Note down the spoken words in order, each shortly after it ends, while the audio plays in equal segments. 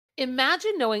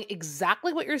Imagine knowing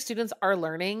exactly what your students are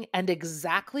learning and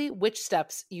exactly which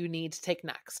steps you need to take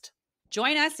next.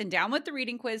 Join us in Down with the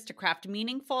Reading Quiz to craft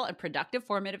meaningful and productive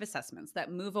formative assessments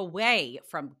that move away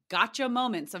from gotcha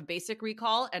moments of basic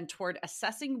recall and toward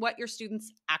assessing what your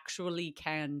students actually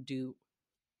can do.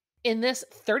 In this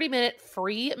 30-minute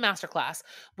free masterclass,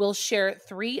 we'll share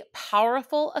 3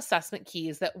 powerful assessment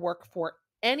keys that work for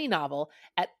any novel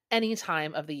at any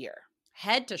time of the year.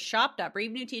 Head to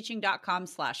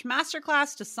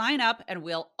shop.bravenewteaching.com/masterclass to sign up, and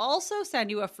we'll also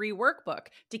send you a free workbook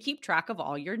to keep track of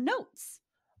all your notes.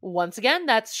 Once again,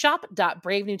 that's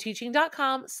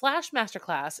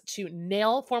shop.bravenewteaching.com/masterclass to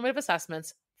nail formative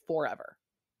assessments forever.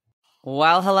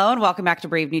 Well, hello, and welcome back to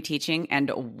Brave New Teaching,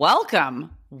 and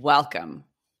welcome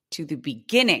to the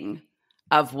beginning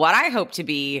of what I hope to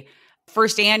be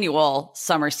first annual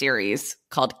summer series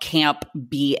called Camp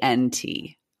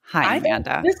BNT. Hi,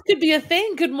 Amanda. This could be a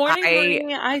thing. Good morning,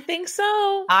 Marie. I think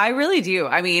so. I really do.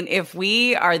 I mean, if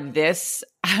we are this,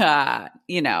 pat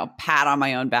on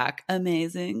my own back,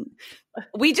 amazing.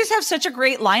 We just have such a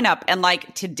great lineup. And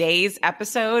like today's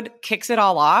episode kicks it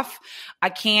all off. I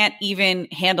can't even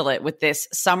handle it with this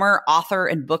summer author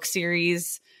and book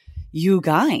series. You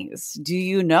guys, do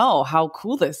you know how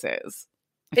cool this is?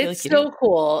 It's so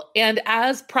cool. And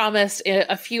as promised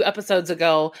a few episodes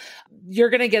ago, you're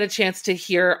going to get a chance to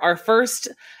hear our first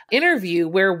interview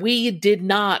where we did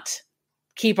not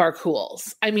keep our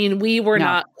cools. I mean, we were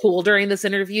not cool during this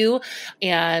interview,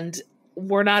 and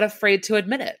we're not afraid to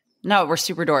admit it. No, we're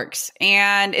super dorks.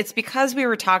 And it's because we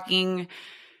were talking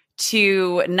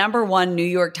to #1 New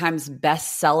York Times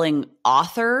best-selling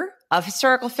author of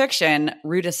historical fiction,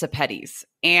 Ruta Sepetys.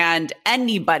 And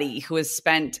anybody who has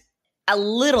spent a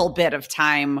little bit of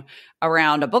time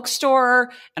around a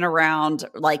bookstore and around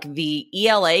like the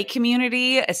ELA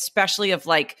community, especially of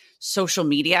like social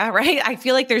media, right? I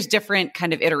feel like there's different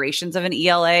kind of iterations of an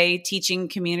ELA teaching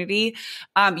community.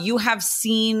 You have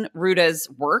seen Ruta's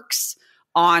works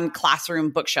on classroom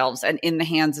bookshelves and in the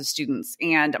hands of students.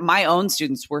 And my own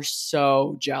students were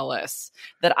so jealous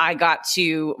that I got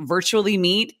to virtually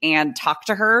meet and talk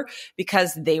to her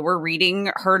because they were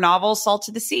reading her novel, Salt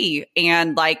to the Sea.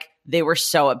 And like, they were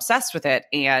so obsessed with it.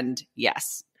 And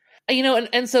yes.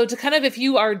 And so to kind of, if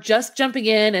you are just jumping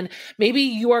in and maybe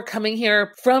you are coming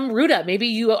here from Ruta, maybe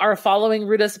you are following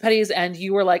Ruta Sepetys and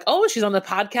you were like, oh, she's on the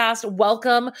podcast.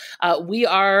 Welcome. We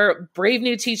are Brave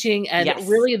New Teaching. And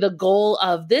really the goal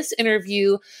of this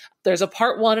interview, there's a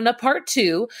part 1 and a part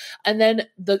 2. And then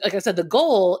like I said, the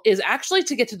goal is actually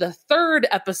to get to the 3rd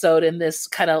episode in this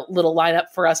kind of little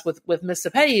lineup for us with Miss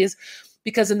Sepetys,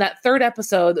 because in that 3rd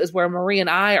episode is where Marie and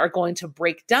I are going to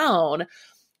break down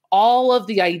all of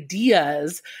the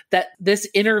ideas that this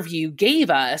interview gave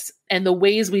us and the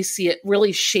ways we see it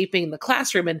really shaping the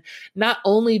classroom. And not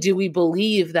only do we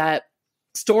believe that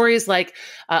stories like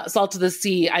Salt to the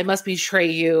Sea, I Must Betray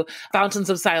You, Fountains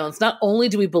of Silence, not only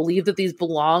do we believe that these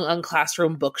belong on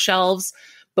classroom bookshelves,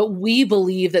 but we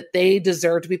believe that they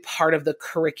deserve to be part of the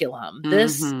curriculum.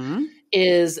 This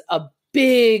is a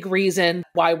big reason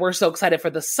why we're so excited for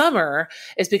the summer,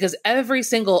 is because every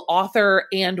single author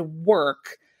and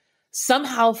work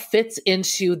somehow fits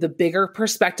into the bigger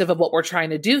perspective of what we're trying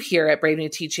to do here at Brave New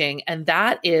Teaching. And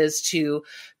that is to,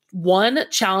 1,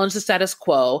 challenge the status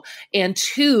quo, and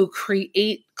 2,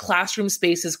 create classroom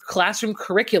spaces, classroom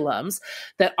curriculums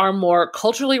that are more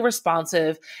culturally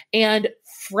responsive and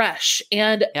fresh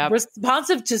and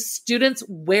responsive to students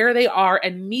where they are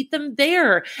and meet them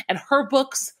there. And her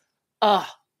books,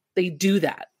 they do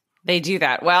that. They do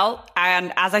that. Well,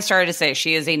 and as I started to say,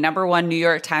 she is a #1 New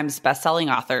York Times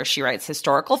bestselling author. She writes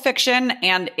historical fiction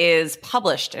and is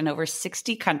published in over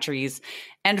 60 countries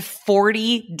and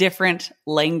 40 different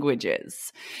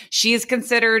languages. She is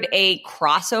considered a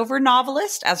crossover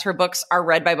novelist, as her books are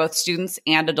read by both students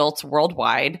and adults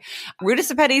worldwide. Ruta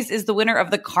Sepetys is the winner of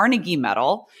the Carnegie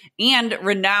Medal and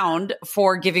renowned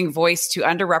for giving voice to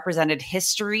underrepresented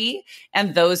history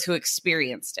and those who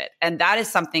experienced it. And that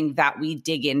is something that we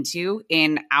dig into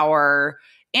in our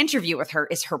interview with her,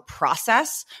 is her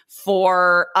process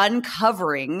for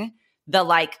uncovering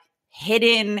the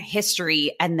hidden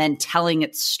history and then telling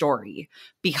its story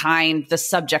behind the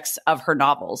subjects of her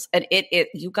novels. And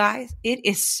you guys, it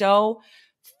is so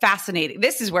fascinating.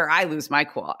 This is where I lose my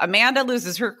cool. Amanda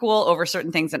loses her cool over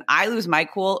certain things, and I lose my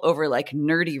cool over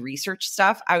nerdy research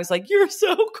stuff. I was like, you're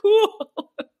so cool.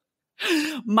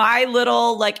 My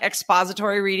little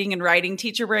expository reading and writing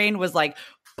teacher brain was like,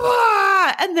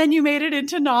 and then you made it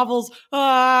into novels.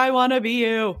 I want to be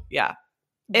you. Yeah.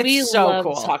 We so love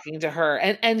cool talking to her.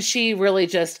 And she really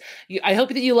just, I hope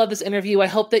that you love this interview. I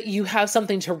hope that you have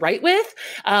something to write with.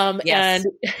 Yes.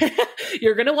 And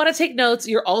you're going to want to take notes.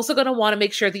 You're also going to want to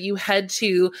make sure that you head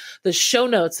to the show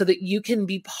notes so that you can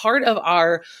be part of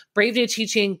our Brave New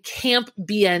Teaching Camp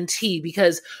BNT,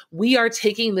 because we are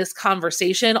taking this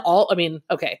conversation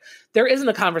there isn't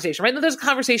a conversation, right? Now there's a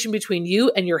conversation between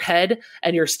you and your head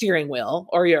and your steering wheel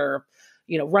or your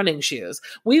running shoes.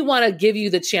 We want to give you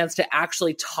the chance to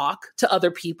actually talk to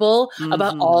other people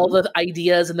about all the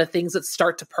ideas and the things that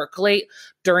start to percolate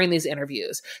during these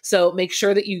interviews. So make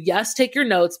sure that you, take your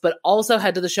notes, but also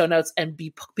head to the show notes and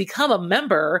become a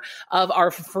member of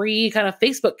our free kind of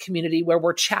Facebook community where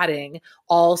we're chatting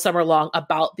all summer long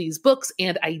about these books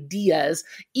and ideas.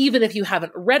 Even if you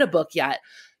haven't read a book yet,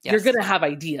 you're going to have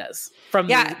ideas from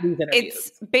these interviews.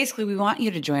 It's basically, we want you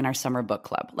to join our summer book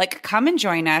club. Like, come and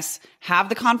join us, have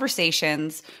the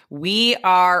conversations. We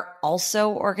are also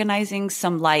organizing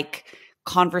some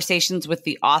conversations with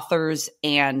the authors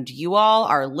and you all,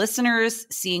 our listeners,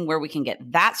 seeing where we can get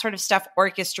that sort of stuff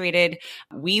orchestrated.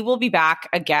 We will be back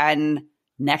again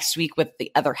next week with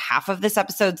the other half of this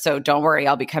episode. So don't worry,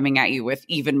 I'll be coming at you with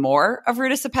even more of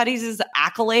Ruta Sepetys'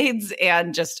 accolades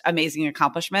and just amazing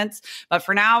accomplishments. But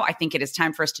for now, I think it is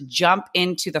time for us to jump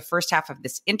into the first half of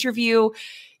this interview.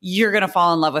 You're going to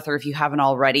fall in love with her if you haven't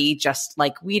already, just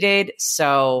like we did.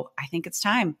 So I think it's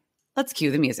time. Let's cue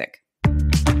the music.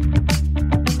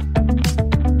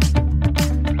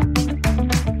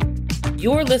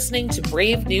 You're listening to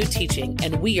Brave New Teaching,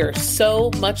 and we are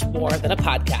so much more than a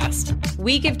podcast.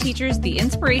 We give teachers the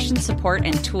inspiration, support,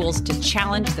 and tools to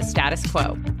challenge the status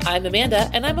quo. I'm Amanda,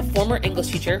 and I'm a former English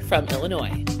teacher from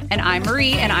Illinois. And I'm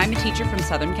Marie, and I'm a teacher from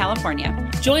Southern California.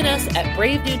 Join us at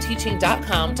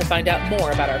bravenewteaching.com to find out more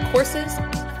about our courses,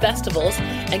 festivals,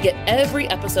 and get every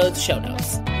episode's show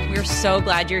notes. We're so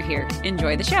glad you're here.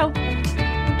 Enjoy the show.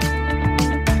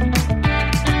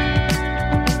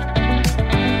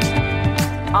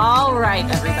 All right,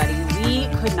 everybody. We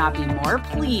could not be more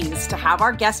pleased to have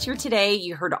our guest here today.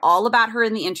 You heard all about her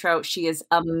in the intro. She is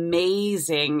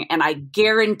amazing. And I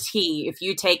guarantee if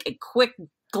you take a quick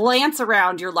glance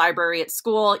around your library at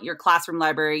school, your classroom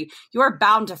library, you are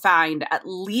bound to find at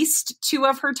least 2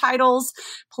 of her titles.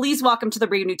 Please welcome to the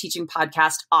Brave New Teaching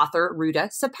podcast, author Ruta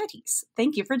Sepetys.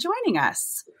 Thank you for joining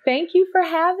us. Thank you for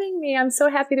having me. I'm so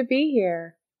happy to be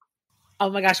here. Oh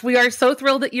my gosh, we are so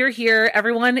thrilled that you're here.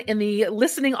 Everyone in the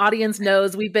listening audience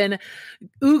knows we've been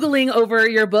oogling over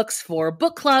your books for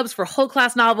book clubs, for whole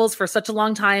class novels for such a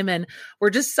long time. And we're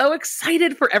just so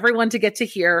excited for everyone to get to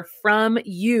hear from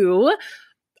you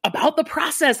about the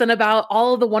process and about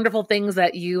all of the wonderful things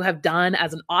that you have done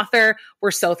as an author.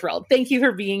 We're so thrilled. Thank you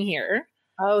for being here.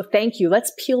 Oh, thank you.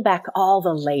 Let's peel back all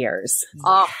the layers.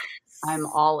 Oh, I'm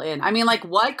all in. I mean,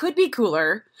 what could be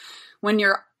cooler when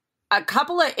you're a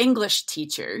couple of English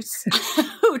teachers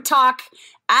who talk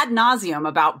ad nauseum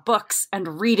about books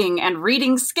and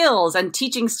reading skills and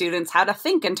teaching students how to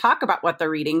think and talk about what they're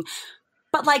reading.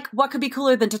 But what could be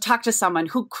cooler than to talk to someone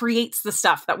who creates the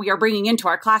stuff that we are bringing into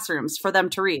our classrooms for them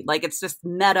to read? It's this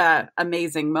meta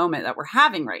amazing moment that we're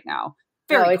having right now.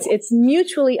 Very cool. It's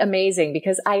mutually amazing,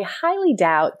 because I highly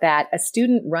doubt that a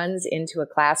student runs into a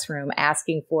classroom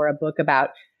asking for a book about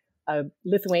a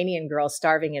Lithuanian girl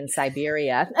starving in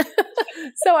Siberia.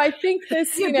 So I think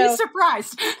this, You'd be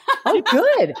surprised. Oh,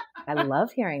 good. I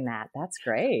love hearing that. That's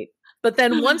great. But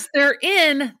then once they're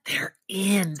in,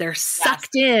 they're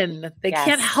sucked in. They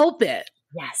can't help it.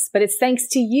 Yes. But it's thanks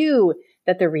to you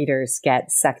that the readers get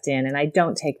sucked in. And I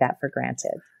don't take that for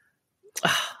granted.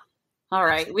 All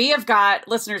right. We have got,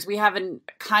 listeners, we have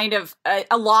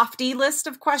a lofty list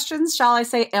of questions, shall I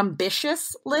say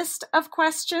ambitious list of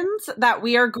questions that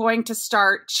we are going to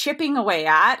start chipping away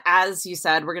at. As you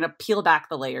said, we're going to peel back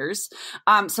the layers.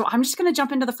 So I'm just going to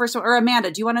jump into the first one. Or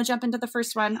Amanda, do you want to jump into the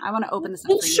first one? I want to open this up.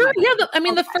 Well, sure. Yeah.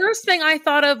 The first thing I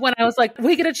thought of when I was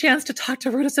we get a chance to talk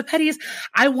to Ruta Sepetys,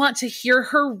 I want to hear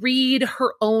her read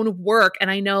her own work.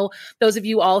 And I know those of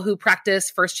you all who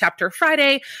practice First Chapter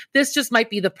Friday, this just might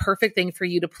be the perfect thing for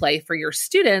you to play for your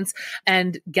students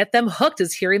and get them hooked,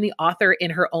 is hearing the author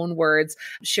in her own words,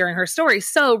 sharing her story.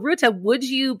 So Ruta, would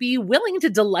you be willing to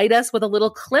delight us with a little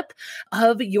clip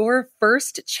of your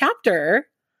first chapter?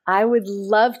 I would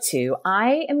love to.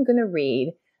 I am going to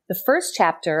read the first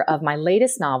chapter of my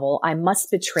latest novel, I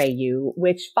Must Betray You,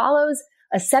 which follows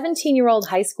a 17-year-old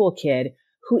high school kid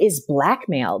who is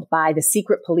blackmailed by the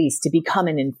secret police to become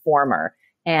an informer.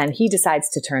 And he decides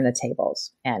to turn the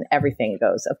tables, and everything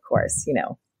goes, of course,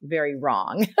 very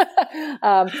wrong.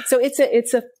 So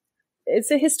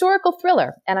it's a historical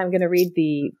thriller, and I'm going to read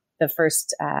the the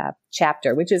first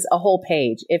chapter, which is a whole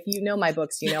page. If you know my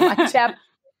books, you know my chapter,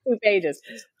 2 pages.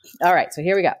 All right, so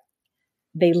here we go.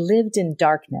 They lived in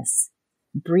darkness,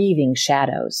 breathing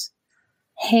shadows.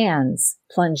 Hands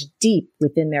plunged deep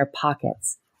within their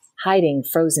pockets, hiding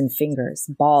frozen fingers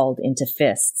balled into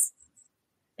fists.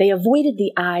 They avoided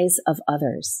the eyes of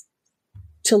others.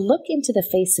 To look into the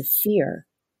face of fear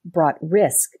brought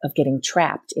risk of getting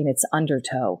trapped in its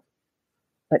undertow.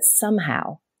 But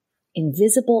somehow,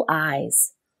 invisible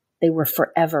eyes, they were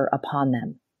forever upon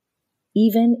them,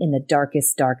 even in the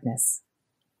darkest darkness.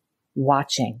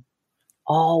 Watching,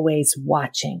 always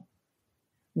watching.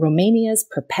 Romania's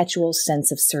perpetual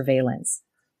sense of surveillance.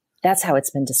 That's how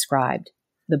it's been described,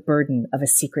 the burden of a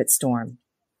secret storm.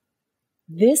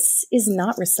 This is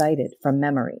not recited from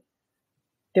memory.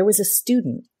 There was a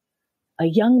student, a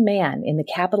young man in the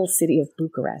capital city of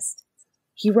Bucharest.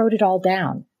 He wrote it all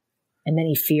down, and then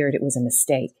he feared it was a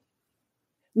mistake.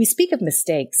 We speak of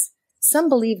mistakes. Some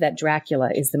believe that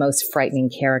Dracula is the most frightening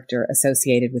character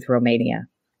associated with Romania.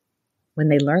 When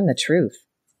they learn the truth,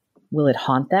 will it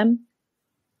haunt them?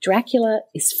 Dracula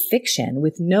is fiction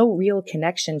with no real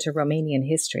connection to Romanian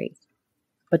history.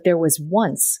 But there was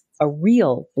once a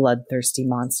real bloodthirsty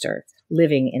monster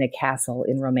living in a castle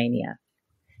in Romania.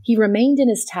 He remained in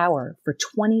his tower for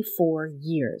 24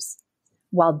 years.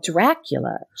 While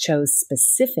Dracula chose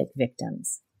specific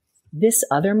victims, this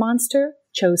other monster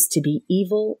chose to be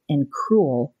evil and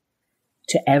cruel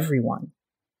to everyone.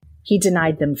 He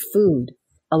denied them food,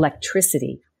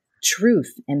 electricity,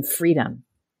 truth, and freedom.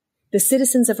 The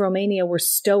citizens of Romania were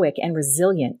stoic and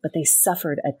resilient, but they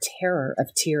suffered a terror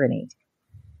of tyranny.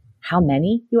 How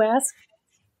many, you ask?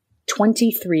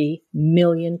 23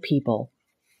 million people.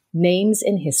 Names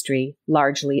in history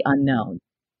largely unknown.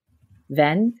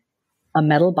 Then, a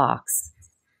metal box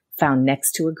found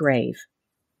next to a grave.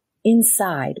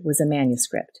 Inside was a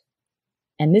manuscript.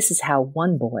 And this is how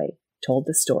one boy told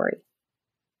the story.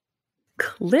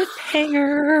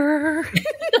 Cliffhanger.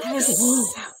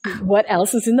 What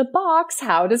else is in the box?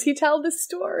 How does he tell the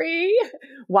story?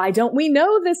 Why don't we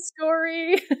know this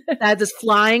story? That is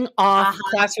flying off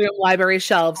classroom library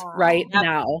shelves right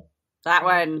now. That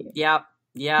one. Yep.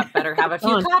 Better have a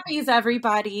few copies,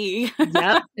 everybody.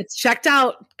 Yep. It's checked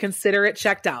out. Consider it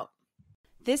checked out.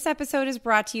 This episode is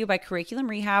brought to you by Curriculum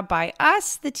Rehab by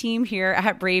us, the team here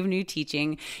at Brave New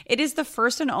Teaching. It is the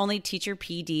first and only teacher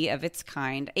PD of its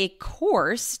kind, a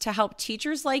course to help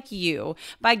teachers like you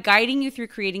by guiding you through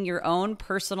creating your own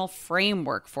personal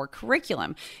framework for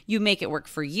curriculum. You make it work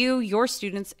for you, your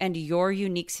students, and your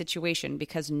unique situation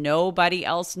because nobody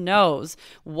else knows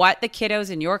what the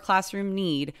kiddos in your classroom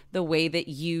need the way that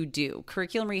you do.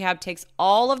 Curriculum Rehab takes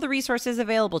all of the resources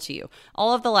available to you,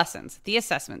 all of the lessons, the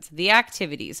assessments, the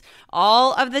activities,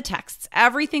 all of the texts,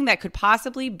 everything that could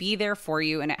possibly be there for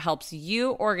you, and it helps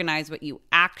you organize what you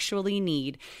actually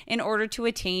need in order to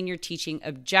attain your teaching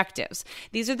objectives.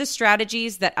 These are the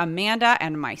strategies that Amanda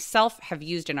and myself have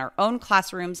used in our own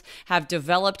classrooms, have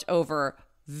developed over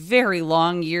very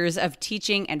long years of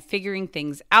teaching and figuring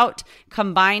things out,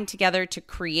 combined together to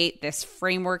create this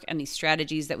framework and these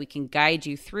strategies that we can guide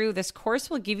you through. This course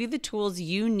will give you the tools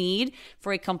you need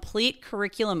for a complete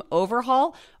curriculum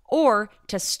overhaul or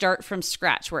to start from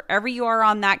scratch. Wherever you are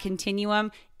on that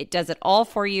continuum, it does it all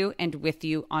for you and with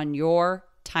you on your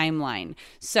timeline.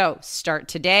 So start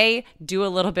today, do a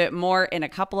little bit more in a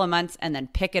couple of months, and then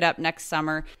pick it up next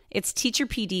summer. It's Teacher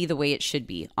PD the way it should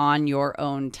be on your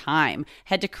own time.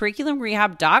 Head to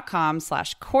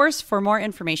curriculumrehab.com/course for more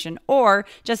information, or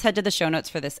just head to the show notes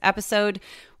for this episode.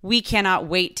 We cannot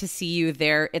wait to see you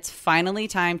there. It's finally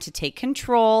time to take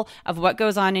control of what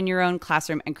goes on in your own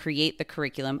classroom and create the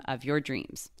curriculum of your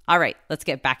dreams. All right, let's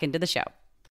get back into the show.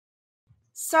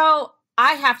 So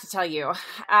I have to tell you,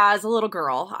 as a little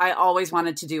girl, I always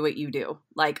wanted to do what you do.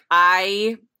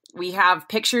 We have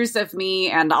pictures of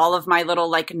me and all of my little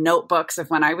notebooks of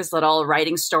when I was little,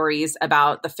 writing stories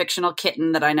about the fictional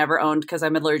kitten that I never owned because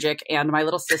I'm allergic, and my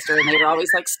little sister, and they were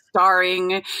always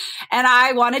starring. And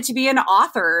I wanted to be an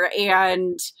author,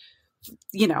 and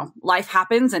life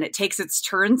happens and it takes its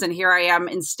turns. And here I am,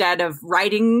 instead of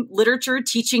writing literature,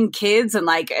 teaching kids and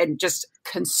just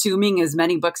consuming as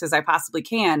many books as I possibly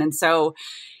can. And so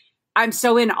I'm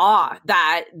so in awe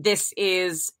that this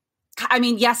is,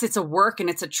 yes, it's a work and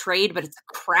it's a trade, but it's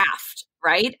a craft,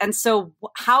 right? And so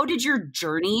how did your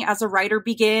journey as a writer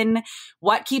begin?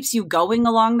 What keeps you going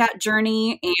along that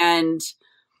journey? And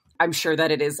I'm sure that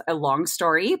it is a long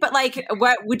story, but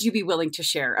what would you be willing to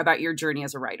share about your journey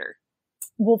as a writer?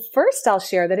 Well, first I'll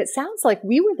share that it sounds like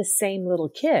we were the same little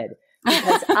kid,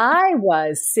 because I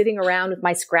was sitting around with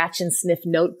my scratch and sniff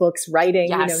notebooks, writing,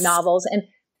 yes, novels. And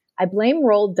I blame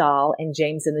Roald Dahl and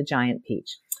James and the Giant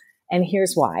Peach. And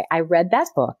here's why. I read that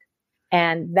book,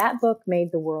 and that book made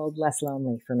the world less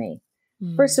lonely for me.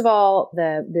 First of all,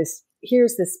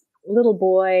 here's this little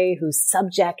boy who's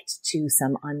subject to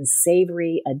some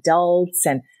unsavory adults,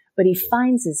 but he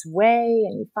finds his way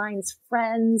and he finds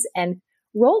friends. And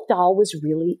Roald Dahl was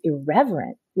really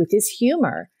irreverent with his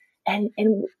humor and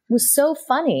was so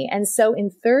funny. And so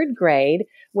in third grade,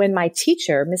 when my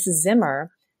teacher, Mrs. Zimmer,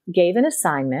 gave an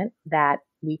assignment that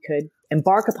we could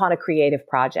embark upon a creative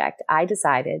project, I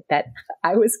decided that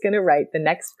I was going to write the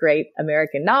next great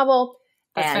American novel.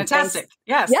 That's fantastic.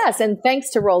 Yes. Yes. And thanks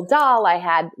to Roald Dahl, I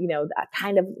had, a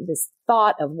kind of this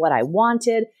thought of what I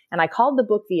wanted. And I called the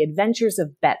book The Adventures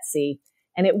of Betsy.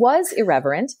 And it was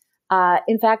irreverent.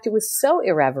 In fact, it was so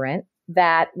irreverent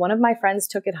that one of my friends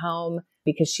took it home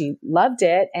because she loved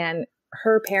it and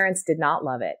her parents did not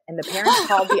love it. And the parents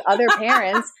called the other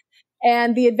parents,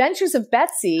 and The Adventures of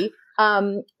Betsy,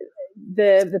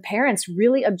 the parents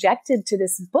really objected to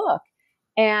this book.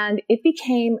 And it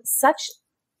became such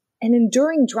an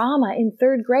enduring drama in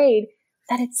third grade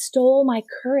that it stole my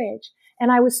courage.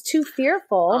 And I was too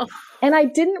fearful. And I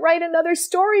didn't write another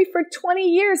story for 20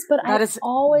 years, but I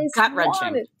always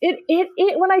wanted it.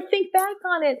 When I think back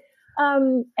on it,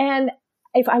 and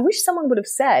if I wish someone would have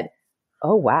said,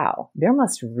 oh, wow, there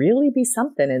must really be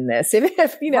something in this.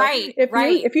 If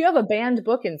you have a banned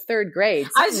book in third grade.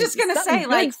 I was just going to say,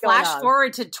 like, flash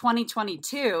forward to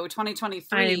 2022,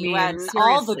 2023, when seriously.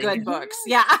 all the good books.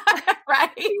 Yeah.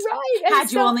 Right.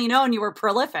 Had you only known you were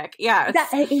prolific. Yes.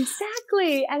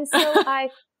 Exactly. And so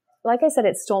like I said,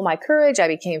 it stole my courage. I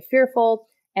became fearful.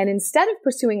 And instead of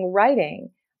pursuing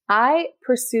writing, I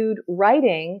pursued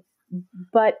writing,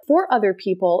 but for other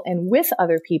people and with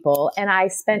other people. And I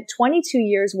spent 22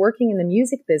 years working in the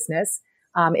music business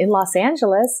in Los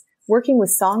Angeles, working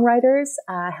with songwriters,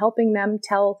 helping them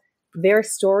tell their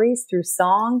stories through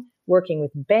song, working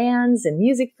with bands and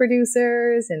music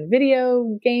producers and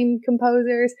video game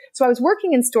composers. So I was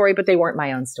working in story, but they weren't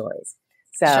my own stories.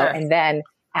 So, sure. And then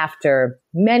after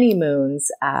many moons,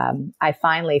 I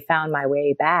finally found my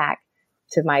way back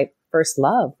to my first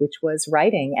love, which was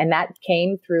writing. And that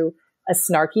came through a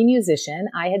snarky musician.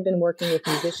 I had been working with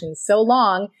musicians so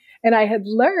long, and I had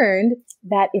learned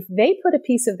that if they put a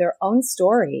piece of their own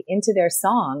story into their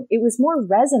song, it was more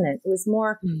resonant. It was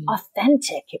more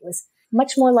authentic. It was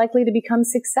much more likely to become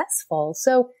successful.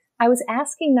 So I was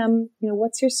asking them,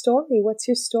 what's your story? What's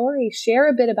your story? Share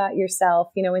a bit about yourself,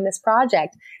 in this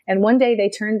project. And one day they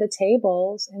turned the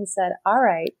tables and said, all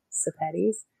right,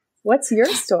 Sepetys, what's your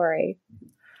story?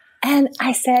 And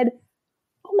I said,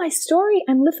 oh, my story,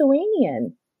 I'm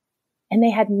Lithuanian. And they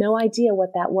had no idea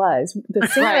what that was. The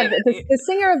singer, the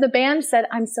singer of the band said,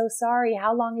 I'm so sorry.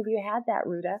 How long have you had that,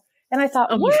 Ruta? And I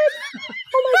thought, what?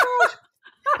 Oh my gosh.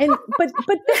 And but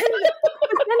then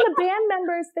the band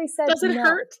members, they said, does it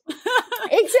hurt?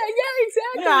 Exactly.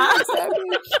 Yeah. Exactly.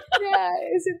 Yeah.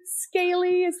 Is it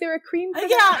scaly? Is there a cream for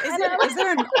that?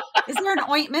 Is there an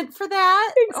ointment for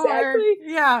that? Exactly.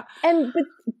 Yeah. And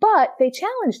but they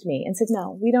challenged me and said,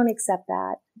 no, we don't accept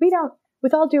that.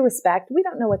 With all due respect, we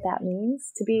don't know what that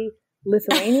means to be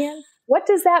Lithuanian. What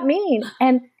does that mean?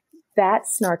 And that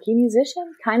snarky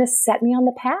musician kind of set me on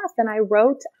the path, and I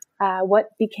wrote what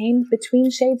became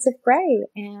Between Shades of Grey.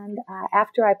 And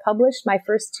after I published my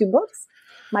first 2 books,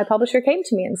 my publisher came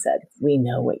to me and said, we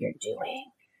know what you're doing.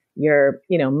 You're,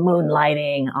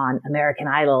 moonlighting on American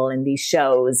Idol and these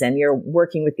shows, and you're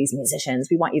working with these musicians.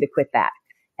 We want you to quit that.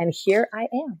 And here I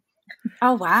am.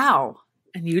 Oh, wow.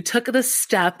 And you took the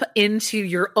step into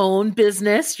your own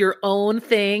business, your own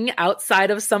thing outside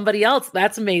of somebody else.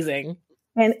 That's amazing.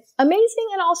 And amazing,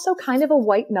 and also kind of a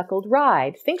white-knuckled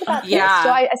ride. Think about this. So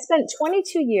I spent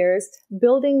 22 years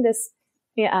building this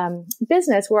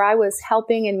business where I was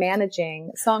helping and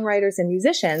managing songwriters and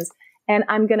musicians, and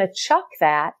I'm going to chuck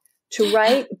that to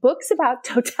write books about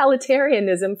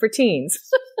totalitarianism for teens.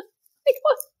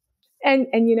 And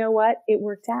you know what? It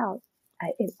worked out.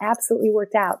 It absolutely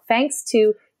worked out. Thanks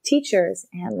to teachers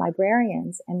and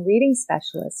librarians and reading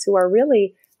specialists who are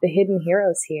really the hidden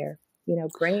heroes here.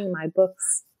 Bringing my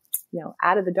books,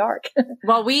 out of the dark.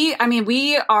 Well, we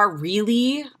are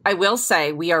really, I will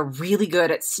say, we are really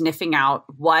good at sniffing out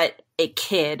what a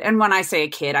kid, and when I say a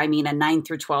kid, I mean a 9th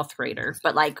through 12th grader,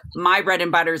 but like my bread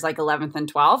and butter is like 11th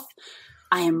and 12th.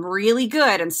 I am really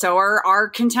good, and so are our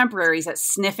contemporaries, at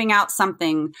sniffing out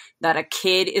something that a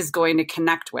kid is going to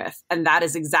connect with. And that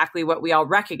is exactly what we all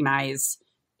recognize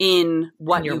in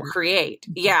what you create.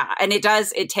 Yeah. And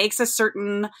it takes a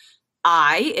certain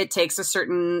it takes a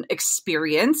certain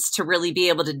experience to really be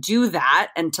able to do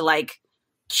that, and to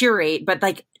curate, but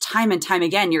like time and time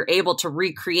again, you're able to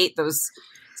recreate those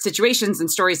situations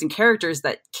and stories and characters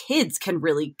that kids can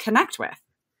really connect with.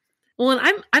 Well,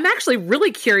 and I'm actually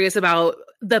really curious about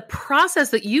the process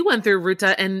that you went through,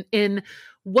 Ruta, and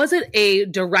was it a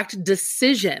direct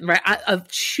decision, right, of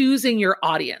choosing your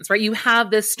audience, right? You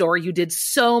have this story, you did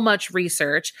so much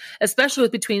research, especially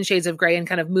with Between Shades of Grey and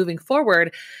kind of moving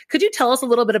forward. Could you tell us a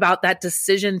little bit about that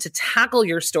decision to tackle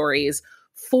your stories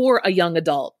for a young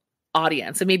adult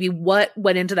audience and maybe what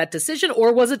went into that decision,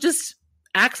 or was it just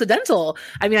accidental?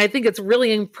 I mean, I think it's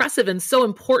really impressive and so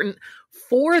important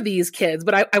for these kids,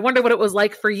 but I wonder what it was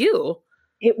like for you.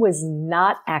 It was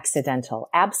not accidental.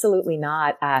 Absolutely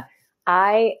not.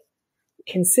 I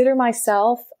consider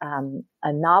myself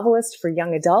a novelist for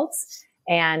young adults.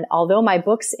 And although my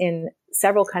books in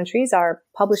several countries are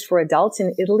published for adults,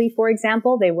 in Italy, for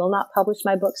example, they will not publish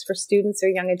my books for students or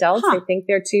young adults. They think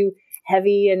they're too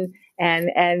heavy and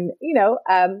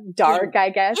dark, I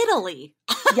guess. Italy.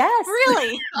 Yes.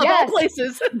 Really? Of all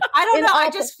places. I don't know. I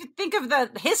just think of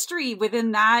the history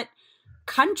within that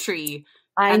country.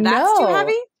 And that's too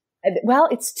heavy? Well,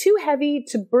 it's too heavy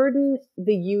to burden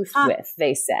the youth with,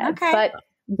 they said. Okay.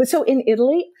 But so in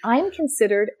Italy, I'm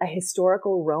considered a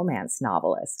historical romance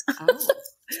novelist.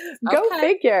 Go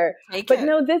figure.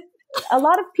 A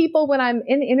lot of people, when I'm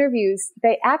in interviews,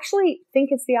 they actually think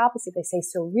it's the opposite. They say,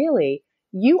 so really,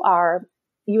 you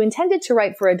intended to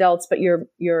write for adults, but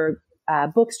your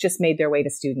books just made their way to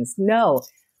students. No,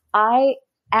 I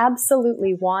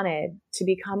absolutely wanted to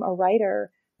become a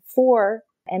writer for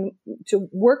and to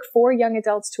work for young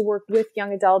adults, to work with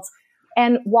young adults.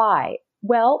 And why?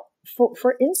 Well,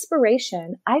 for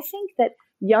inspiration, I think that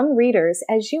young readers,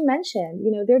 as you mentioned,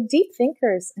 they're deep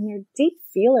thinkers and they're deep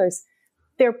feelers.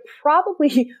 They're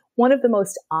probably one of the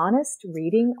most honest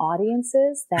reading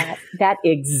audiences that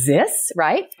exists,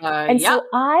 right? So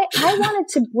I wanted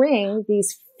to bring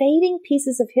these fading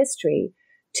pieces of history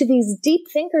to these deep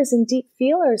thinkers and deep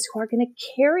feelers who are going to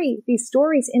carry these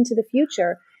stories into the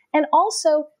future. And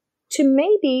also to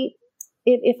maybe,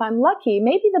 if I'm lucky,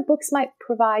 maybe the books might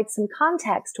provide some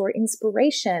context or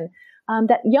inspiration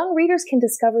that young readers can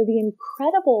discover the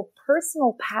incredible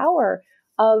personal power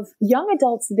of young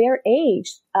adults their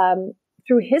age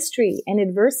through history and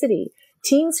adversity.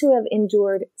 Teens who have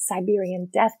endured Siberian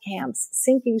death camps,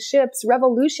 sinking ships,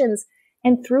 revolutions,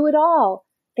 and through it all,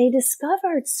 they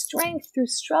discovered strength through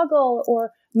struggle,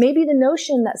 or maybe the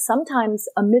notion that sometimes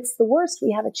amidst the worst,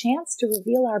 we have a chance to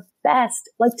reveal our best.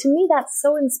 Like, to me, that's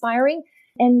so inspiring.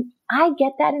 And I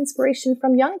get that inspiration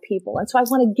from young people. And so I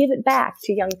want to give it back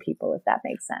to young people, if that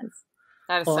makes sense.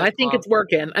 I think it's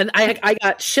working. And I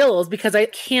got chills because I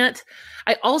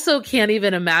also can't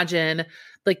even imagine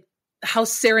like how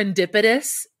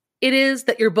serendipitous it is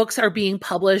that your books are being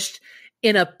published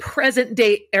in a present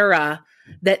day era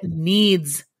that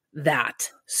needs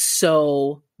that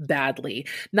so badly.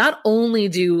 Not only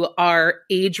do our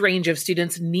age range of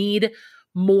students need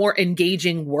more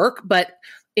engaging work, but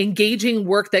engaging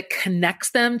work that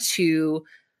connects them to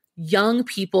young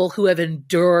people who have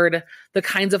endured the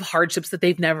kinds of hardships that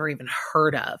they've never even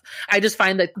heard of. I just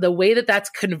find that the way that that's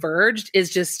converged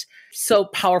is just so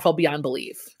powerful beyond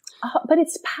belief. But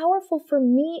it's powerful for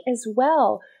me as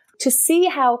well to see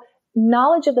how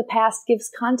knowledge of the past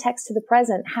gives context to the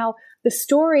present, how the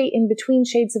story in Between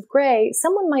Shades of Grey,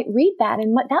 someone might read that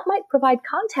and that might provide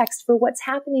context for what's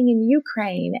happening in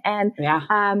Ukraine. And,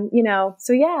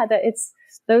 it's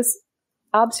those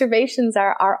observations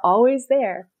are always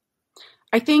there.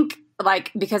 I think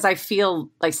because I feel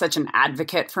like such an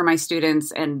advocate for my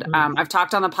students, and I've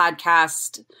talked on the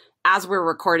podcast as we're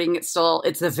recording, it's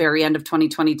the very end of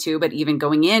 2022, but even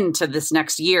going into this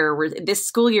next year, where this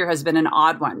school year has been an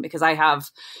odd one because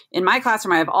in my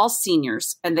classroom, I have all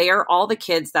seniors, and they are all the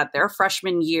kids that their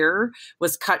freshman year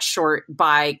was cut short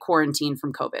by quarantine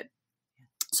from COVID.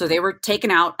 So they were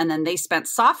taken out, and then they spent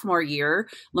sophomore year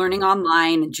learning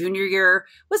online. Junior year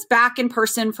was back in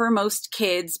person for most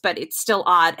kids, but it's still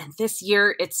odd. And this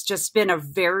year, it's just been a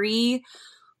very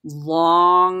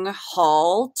long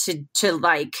haul to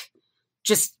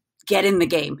just get in the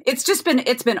game. It's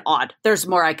been odd. There's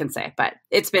more I can say, but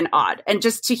it's been odd. And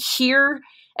just to hear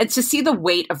and to see the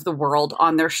weight of the world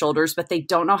on their shoulders, but they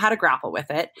don't know how to grapple with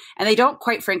it. And they don't,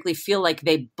 quite frankly, feel like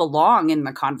they belong in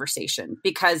the conversation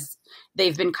because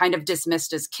they've been kind of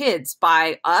dismissed as kids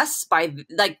by us, by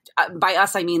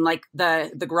us, I mean like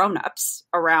the grown-ups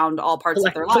around all parts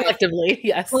of their life. Collectively,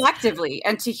 yes. Collectively.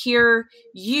 And to hear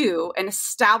you, an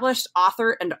established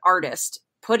author and artist,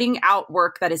 putting out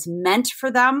work that is meant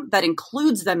for them, that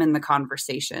includes them in the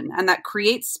conversation, and that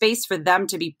creates space for them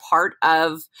to be part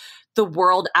of the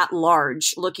world at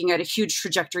large, looking at a huge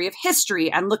trajectory of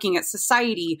history and looking at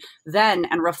society then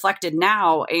and reflected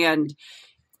now. And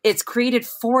it's created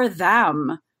for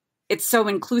them. It's so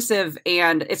inclusive,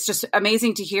 and it's just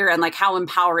amazing to hear, and like how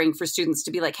empowering for students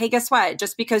to be like, hey, guess what?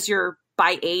 Just because you're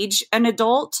by age an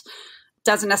adult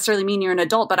doesn't necessarily mean you're an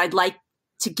adult, but I'd like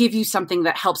to give you something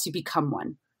that helps you become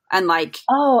one. And like,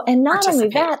 oh, and not only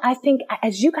that, I think,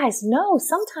 as you guys know,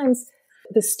 sometimes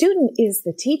the student is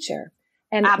the teacher.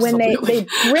 And absolutely.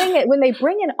 when they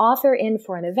bring an author in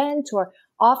for an event, or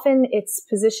often it's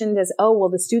positioned as, oh, well,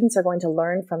 the students are going to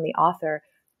learn from the author.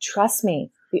 Trust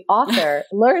me, the author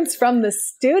learns from the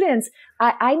students.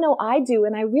 I know I do.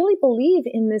 And I really believe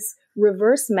in this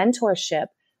reverse mentorship.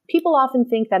 People often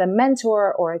think that a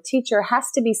mentor or a teacher has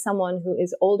to be someone who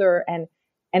is older and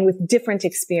with different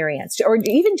experience, or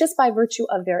even just by virtue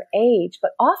of their age.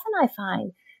 But often I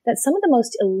find that some of the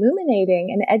most illuminating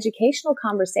and educational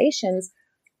conversations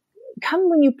come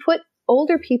when you put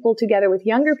older people together with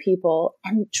younger people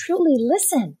and truly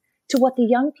listen to what the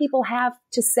young people have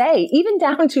to say, even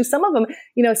down to some of them,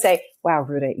 say, wow,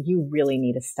 Ruta, you really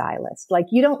need a stylist. Like,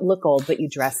 you don't look old, but you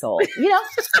dress old,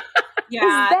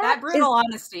 Yeah, that brutal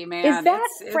honesty, man. Is that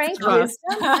frank wisdom?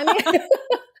 I mean,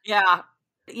 yeah.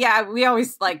 Yeah, we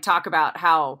always like talk about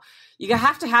how you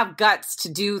have to have guts to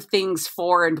do things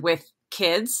for and with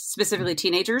kids, specifically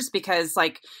teenagers, because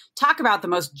like talk about the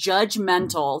most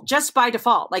judgmental, just by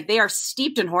default, like they are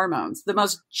steeped in hormones. The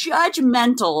most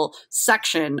judgmental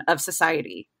section of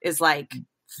society is like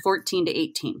 14 to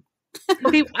 18.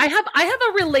 Okay, I have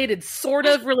a sort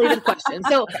of related question.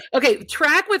 So, okay,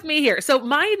 track with me here. So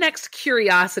my next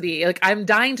curiosity, like I'm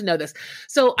dying to know this.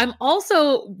 So I'm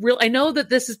also I know that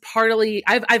this is partly,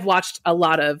 I've watched a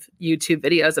lot of YouTube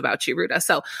videos about you, Ruta.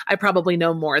 So I probably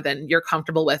know more than you're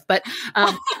comfortable with, but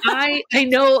I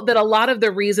know that a lot of the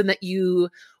reason that you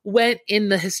went in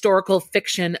the historical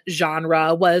fiction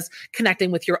genre was connecting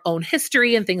with your own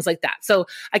history and things like that. So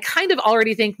I kind of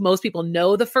already think most people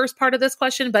know the first part of this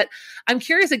question, but I'm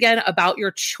curious again about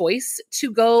your choice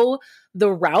to go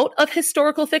the route of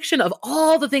historical fiction. Of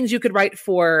all the things you could write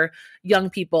for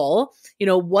young people,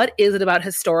 what is it about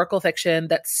historical fiction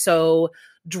that so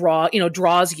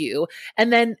draws you?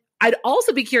 And then I'd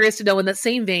also be curious to know, in that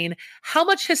same vein, how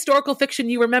much historical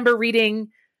fiction you remember reading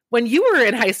when you were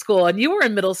in high school and you were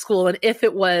in middle school, and if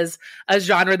it was a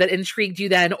genre that intrigued you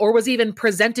then, or was even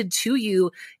presented to you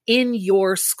in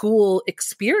your school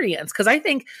experience. Because I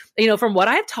think, from what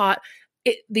I've taught,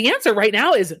 the answer right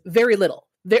now is very little.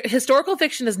 Historical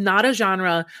fiction is not a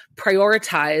genre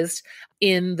prioritized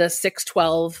in the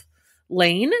 612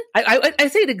 lane. I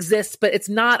say it exists, but it's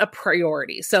not a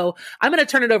priority. So I'm going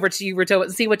to turn it over to you, Ruta,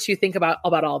 and see what you think about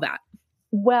all that.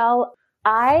 Well,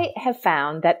 I have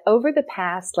found that over the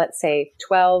past, let's say,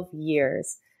 12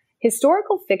 years,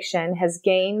 historical fiction has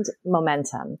gained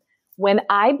momentum. When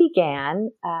I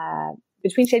began,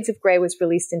 Between Shades of Grey was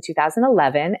released in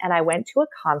 2011, and I went to a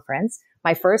conference,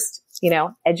 my first,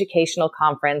 educational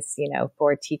conference,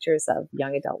 for teachers of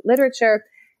young adult literature.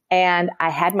 And I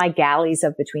had my galleys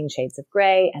of Between Shades of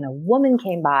Grey, and a woman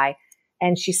came by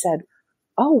and she said,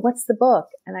 oh, what's the book?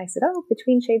 And I said, oh,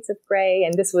 Between Shades of Grey.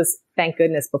 And this was, thank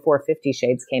goodness, before 50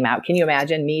 Shades came out. Can you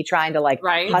imagine me trying to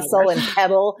hustle and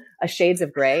peddle a Shades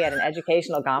of Grey at an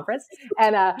educational conference?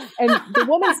 And the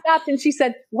woman stopped and she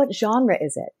said, what genre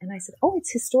is it? And I said, oh,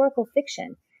 it's historical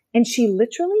fiction. And she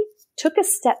literally took a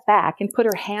step back and put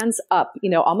her hands up,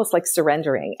 almost like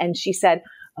surrendering. And she said,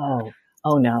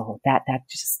 oh no, that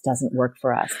just doesn't work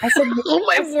for us. I said, oh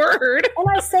my word. And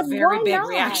I said, very why big not?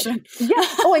 reaction. Yeah.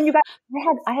 Oh, and you guys,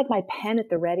 I had my pen at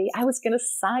the ready. I was going to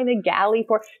sign a galley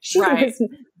for, she was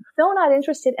so not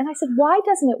interested. And I said, why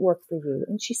doesn't it work for you?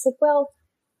 And she said, well,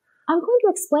 I'm going to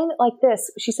explain it like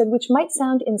this. She said, which might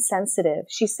sound insensitive.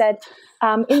 She said,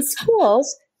 in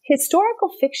schools, historical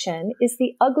fiction is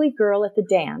the ugly girl at the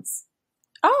dance.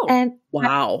 Oh, and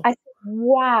wow. I said,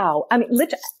 wow. I mean,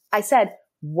 literally, I said,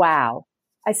 wow.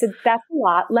 I said, that's a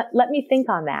lot. Let me think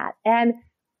on that. And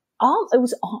I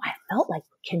felt like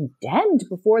condemned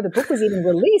before the book was even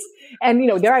released. And,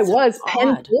 there I was,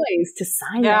 pen poised to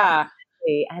sign that.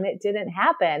 And it didn't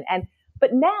happen.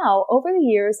 But now, over the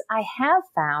years, I have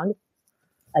found,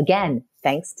 again,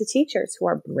 thanks to teachers who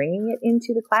are bringing it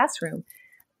into the classroom,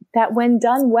 that when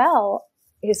done well,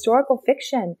 historical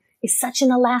fiction is such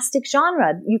an elastic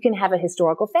genre. You can have a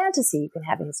historical fantasy. You can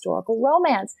have a historical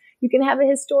romance. You can have a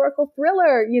historical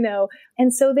thriller,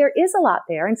 and so there is a lot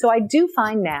there. And so I do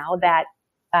find now that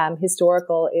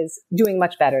historical is doing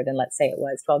much better than, let's say, it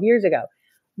was 12 years ago.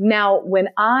 Now,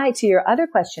 to your other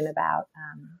question about,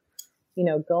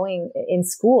 going in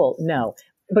school, no.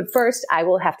 But first, I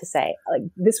will have to say,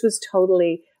 this was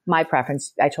totally my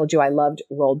preference. I told you I loved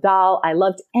Roald Dahl. I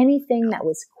loved anything that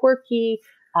was quirky.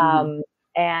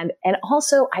 And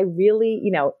also I really,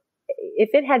 if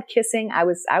it had kissing, I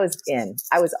was in.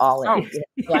 I was all in.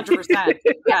 100%.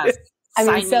 Yes.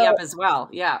 Sign me up as well.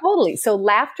 Yeah. Totally. So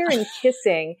laughter and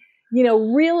kissing,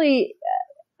 really,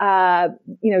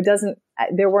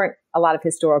 there weren't a lot of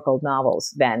historical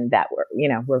novels then that were,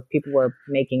 where people were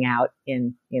making out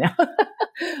in,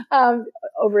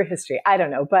 over history. I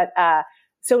don't know. But,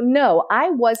 so no, I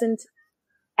wasn't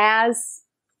as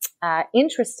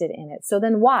interested in it. So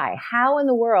then why? How in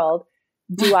the world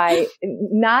do I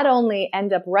not only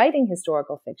end up writing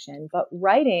historical fiction, but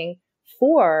writing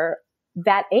for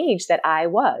that age that I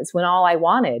was, when all I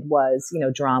wanted was,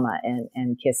 drama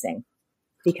and kissing?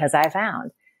 Because I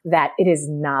found that it is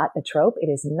not a trope. It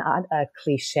is not a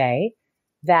cliche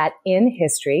that in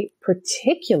history,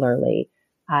 particularly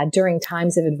during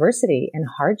times of adversity and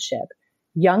hardship,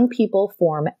 young people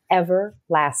form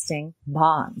everlasting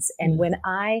bonds. And when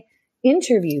I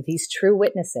interview these true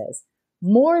witnesses,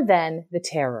 more than the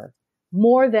terror,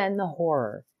 more than the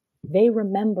horror, they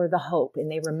remember the hope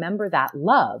and they remember that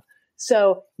love.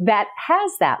 So that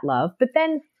has that love, but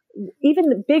then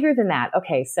even bigger than that.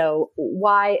 Okay, so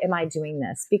why am I doing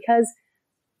this? Because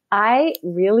I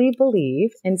really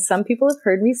believe, and some people have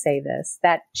heard me say this,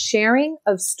 that sharing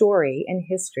of story and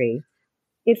history,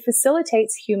 it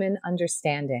facilitates human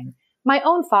understanding. My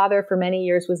own father for many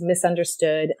years was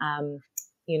misunderstood,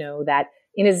 that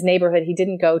in his neighborhood, he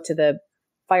didn't go to the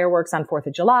fireworks on 4th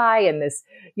of July. And this,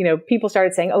 people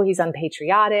started saying, oh, he's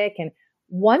unpatriotic. And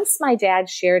once my dad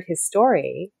shared his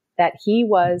story that he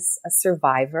was a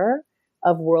survivor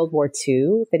of World War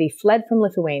II, that he fled from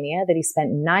Lithuania, that he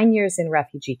spent 9 years in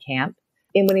refugee camp.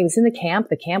 And when he was in the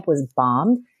camp was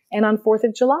bombed. And on 4th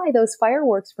of July, those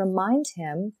fireworks remind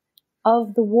him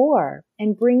of the war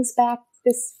and brings back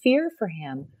this fear for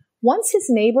him. Once his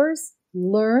neighbors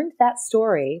learned that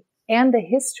story and the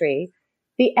history,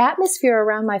 the atmosphere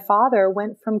around my father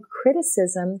went from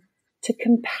criticism to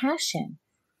compassion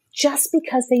just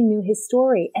because they knew his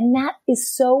story. And that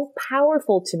is so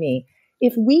powerful to me.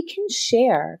 If we can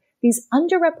share these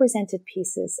underrepresented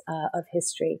pieces of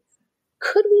history,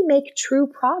 could we make true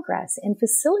progress and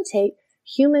facilitate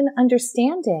human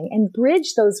understanding and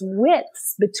bridge those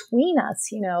widths between us,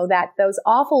 that those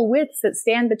awful widths that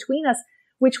stand between us,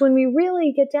 which when we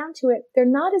really get down to it, they're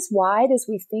not as wide as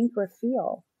we think or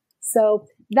feel. So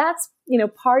that's,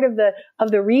 part of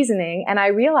the reasoning. And I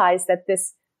realized that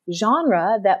this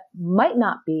genre that might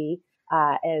not be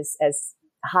as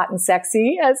hot and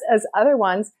sexy as other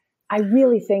ones, I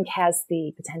really think has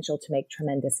the potential to make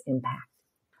tremendous impact.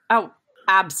 Oh,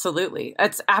 absolutely.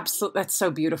 That's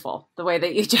so beautiful. The way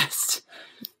that you just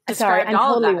described I'm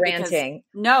all totally of that. ranting.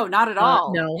 No, not at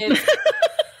all. No.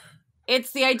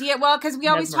 It's the idea. Well, because we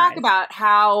always talk about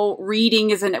how reading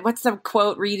is what's the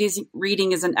quote?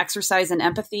 Reading is an exercise in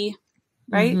empathy,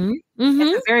 right? Mm-hmm. Mm-hmm.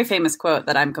 It's a very famous quote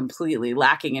that I'm completely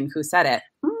lacking in who said it.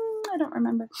 I don't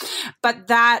remember. But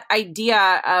that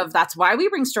idea of that's why we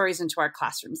bring stories into our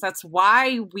classrooms. That's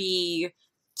why we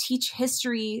teach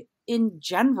history in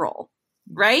general,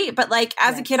 right? But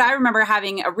as a kid, I remember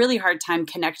having a really hard time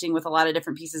connecting with a lot of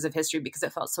different pieces of history because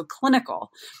it felt so clinical.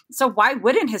 So why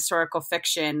wouldn't historical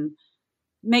fiction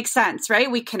make sense, right?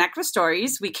 We connect with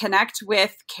stories, we connect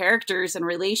with characters and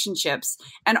relationships,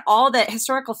 and all that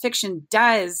historical fiction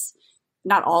does,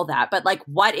 not all that, but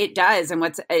what it does and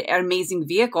what's an amazing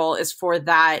vehicle is for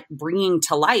that bringing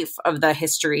to life of the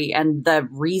history and the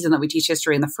reason that we teach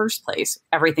history in the first place,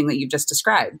 everything that you've just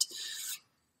described.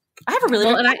 I have a really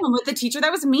big problem with the teacher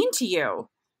that was mean to you.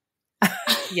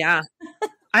 Yeah.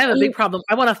 I have a big problem.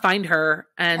 I want to find her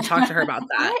and talk to her about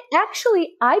that.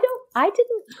 I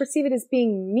didn't perceive it as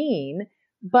being mean,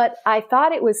 but I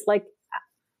thought it was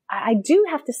I do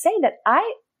have to say that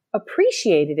I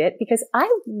appreciated it because I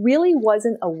really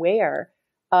wasn't aware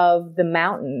of the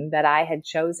mountain that I had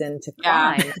chosen to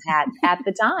climb at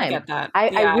the time. I get that.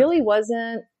 I really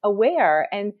wasn't aware.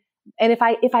 And if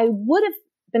I would have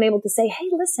been able to say, hey,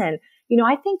 listen,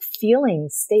 I think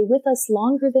feelings stay with us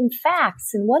longer than facts.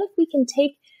 And what if we can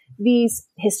take these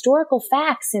historical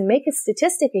facts and make a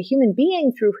statistic, a human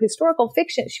being through historical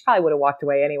fiction? She probably would have walked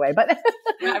away anyway, but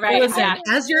right. Listen,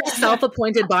 as your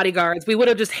self-appointed bodyguards, we would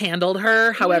have just handled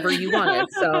her however you wanted.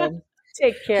 So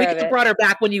Take care we of could have it. brought her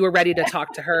back when you were ready to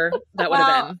talk to her. That would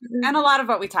have been. And a lot of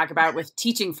what we talk about with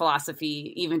teaching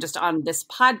philosophy, even just on this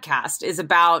podcast, is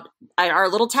about our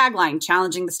little tagline,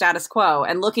 challenging the status quo,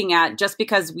 and looking at just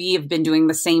because we have been doing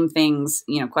the same things,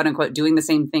 quote unquote, doing the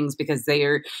same things because they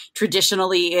are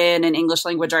traditionally in an English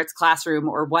language arts classroom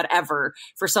or whatever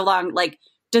for so long, like,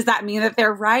 does that mean that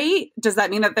they're right? Does that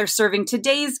mean that they're serving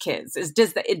today's kids?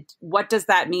 What does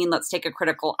that mean? Let's take a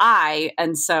critical eye.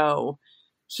 And so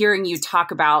hearing you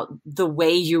talk about the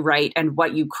way you write and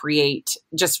what you create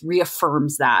just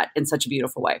reaffirms that in such a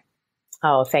beautiful way.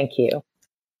 Oh, thank you.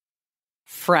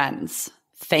 Friends,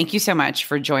 thank you so much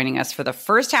for joining us for the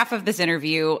first half of this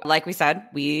interview. Like we said,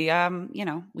 we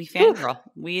fangirl.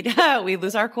 We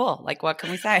lose our cool. Like, what can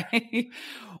we say?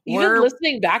 Even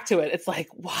listening back to it, it's like,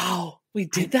 wow, we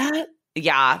did that?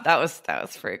 Yeah, that was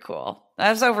pretty cool. That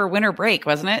was over winter break,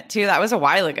 wasn't it, too? That was a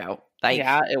while ago.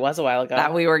 Yeah, it was a while ago.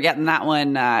 That we were getting that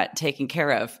one taken care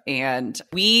of. And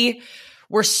we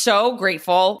were so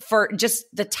grateful for just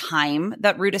the time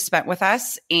that Ruta spent with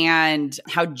us and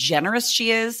how generous she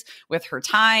is with her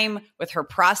time, with her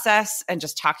process, and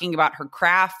just talking about her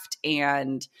craft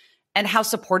and how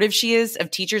supportive she is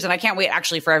of teachers. And I can't wait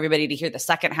actually for everybody to hear the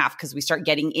second half because we start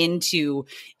getting into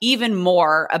even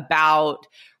more about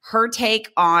her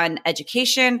take on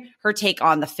education, her take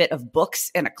on the fit of books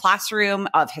in a classroom,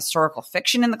 of historical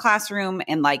fiction in the classroom,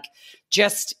 and like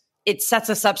just it sets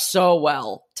us up so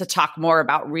well to talk more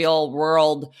about real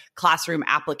world classroom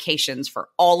applications for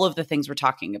all of the things we're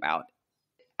talking about.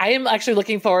 I am actually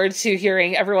looking forward to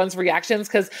hearing everyone's reactions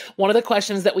because one of the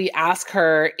questions that we ask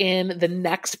her in the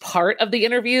next part of the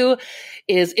interview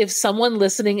is if someone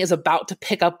listening is about to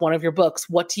pick up one of your books,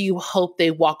 what do you hope they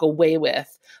walk away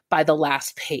with by the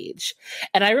last page?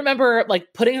 And I remember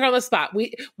like putting her on the spot.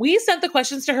 We sent the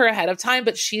questions to her ahead of time,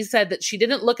 but she said that she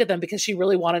didn't look at them because she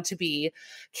really wanted to be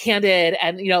candid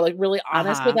and, like really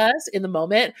honest with us in the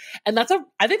moment. And I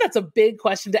think that's a big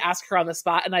question to ask her on the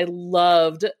spot. And I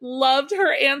loved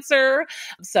her answer.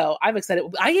 So I'm excited.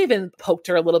 I even poked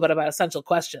her a little bit about essential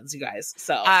questions, you guys.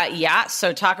 So yeah.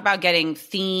 So talk about getting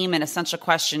theme and essential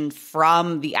question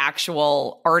from the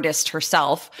actual artist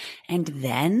herself. And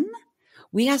then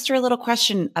we asked her a little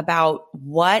question about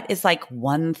what is like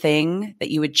one thing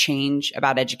that you would change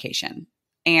about education.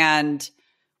 And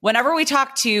whenever we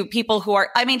talk to people who are,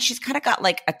 she's kind of got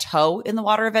like a toe in the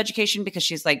water of education because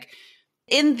she's like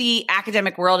in the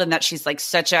academic world and that she's like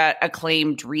such a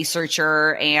acclaimed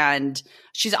researcher and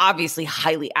she's obviously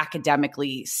highly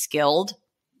academically skilled,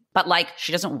 but like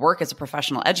she doesn't work as a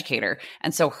professional educator.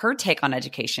 And so her take on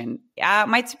education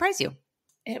might surprise you.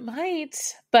 It might,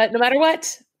 but no matter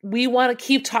what, we want to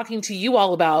keep talking to you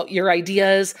all about your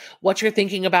ideas, what you're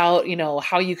thinking about,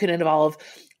 how you can involve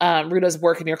Ruta's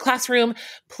work in your classroom.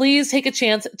 Please take a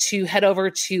chance to head over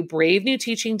to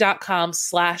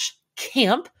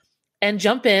bravenewteaching.com/camp and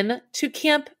jump in to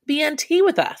Camp BNT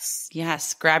with us.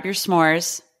 Yes. Grab your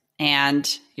s'mores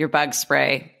and your bug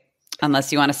spray,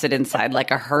 unless you want to sit inside like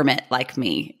a hermit like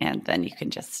me. And then you can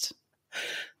just...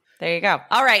 There you go.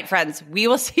 All right, friends, we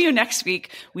will see you next week.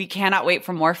 We cannot wait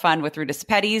for more fun with Ruta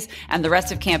Sepetys and the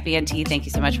rest of Camp BNT. Thank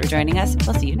you so much for joining us.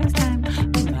 We'll see you next time.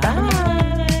 Bye.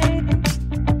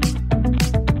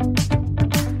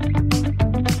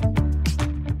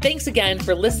 Thanks again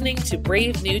for listening to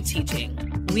Brave New Teaching.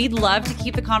 We'd love to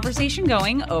keep the conversation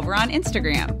going over on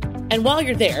Instagram. And while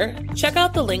you're there, check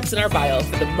out the links in our bio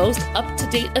for the most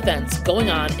up-to-date events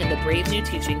going on in the Brave New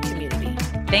Teaching community.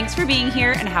 Thanks for being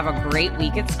here and have a great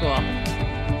week at school.